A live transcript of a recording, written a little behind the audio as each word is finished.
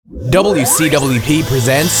WCWP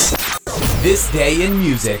presents This Day in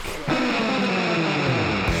Music.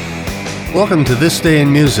 Welcome to This Day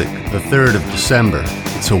in Music, the 3rd of December.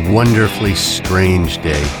 It's a wonderfully strange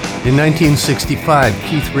day. In 1965,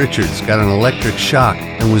 Keith Richards got an electric shock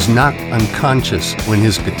and was knocked unconscious when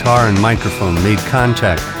his guitar and microphone made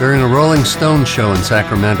contact during a Rolling Stones show in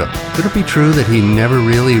Sacramento. Could it be true that he never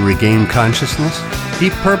really regained consciousness?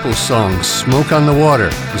 Deep Purple's song Smoke on the Water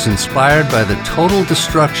was inspired by the total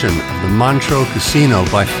destruction of the Montreux Casino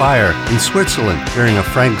by fire in Switzerland during a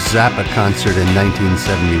Frank Zappa concert in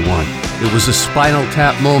 1971. It was a Spinal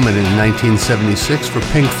Tap moment in 1976 for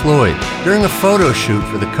Pink Floyd. During a photo shoot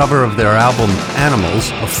for the cover of their album Animals,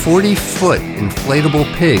 a 40-foot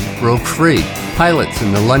inflatable pig broke free. Pilots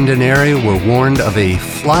in the London area were warned of a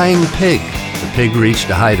flying pig. The pig reached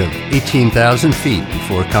a height of 18,000 feet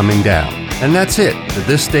before coming down. And that's it for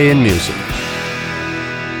This Day in Music.